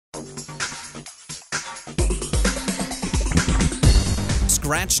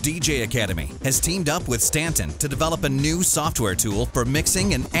Scratch DJ Academy has teamed up with Stanton to develop a new software tool for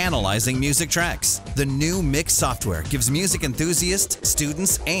mixing and analyzing music tracks. The new mix software gives music enthusiasts,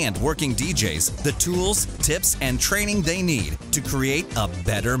 students, and working DJs the tools, tips, and training they need to create a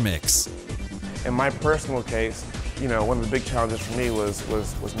better mix. In my personal case, one of the big challenges for me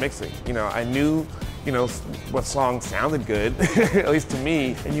was mixing. I knew, what songs sounded good, at least to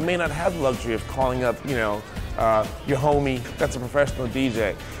me, and you may not have the luxury of calling up, your homie that's a professional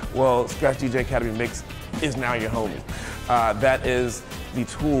DJ. Well, Scratch DJ Academy Mix is now your homie. That is the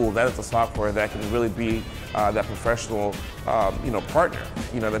tool, that is the software that can really be that professional, partner,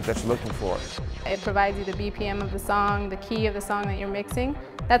 that you're looking for. It provides you the BPM of the song, the key of the song that you're mixing.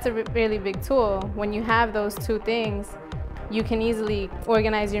 That's a really big tool. When you have those two things, you can easily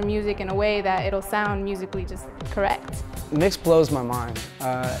organize your music in a way that it'll sound musically just correct. Mix blows my mind.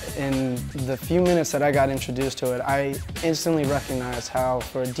 In the few minutes that I got introduced to it, I instantly recognized how,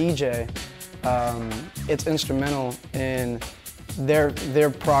 for a DJ, it's instrumental in their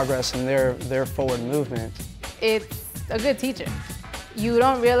progress and their forward movement. It's a good teacher. You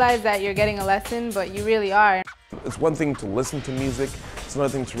don't realize that you're getting a lesson, but you really are. It's one thing to listen to music, it's another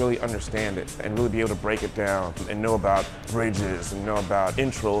thing to really understand it and really be able to break it down and know about bridges and know about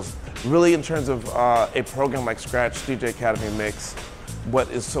intros. Really, in terms of a program like Scratch DJ Academy Mix, what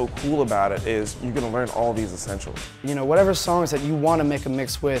is so cool about it is you're going to learn all these essentials. Whatever songs that you want to make a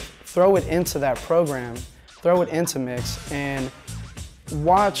mix with, throw it into that program, throw it into Mix, and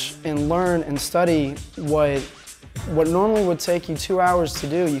watch and learn and study what normally would take you 2 hours to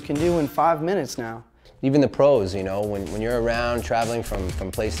do, you can do in 5 minutes now. Even the pros, when you're around traveling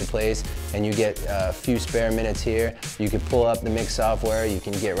from place to place and you get a few spare minutes here, you can pull up the mix software, you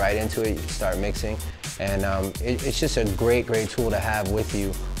can get right into it, you can start mixing. And it's just a great tool to have with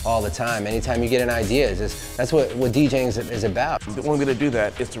you all the time. Anytime you get an idea, that's what DJing is about. The only way to do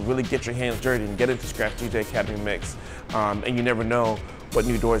that is to really get your hands dirty and get into Scratch DJ Academy Mix. And you never know what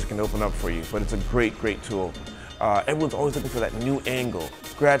new doors can open up for you, but it's a great tool. Everyone's always looking for that new angle.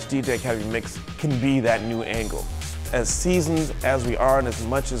 Scratch DJ Academy Mix can be that new angle. As seasoned as we are and as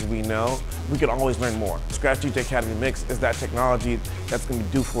much as we know, we can always learn more. Scratch DJ Academy Mix is that technology that's going to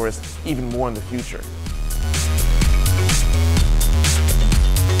do for us even more in the future.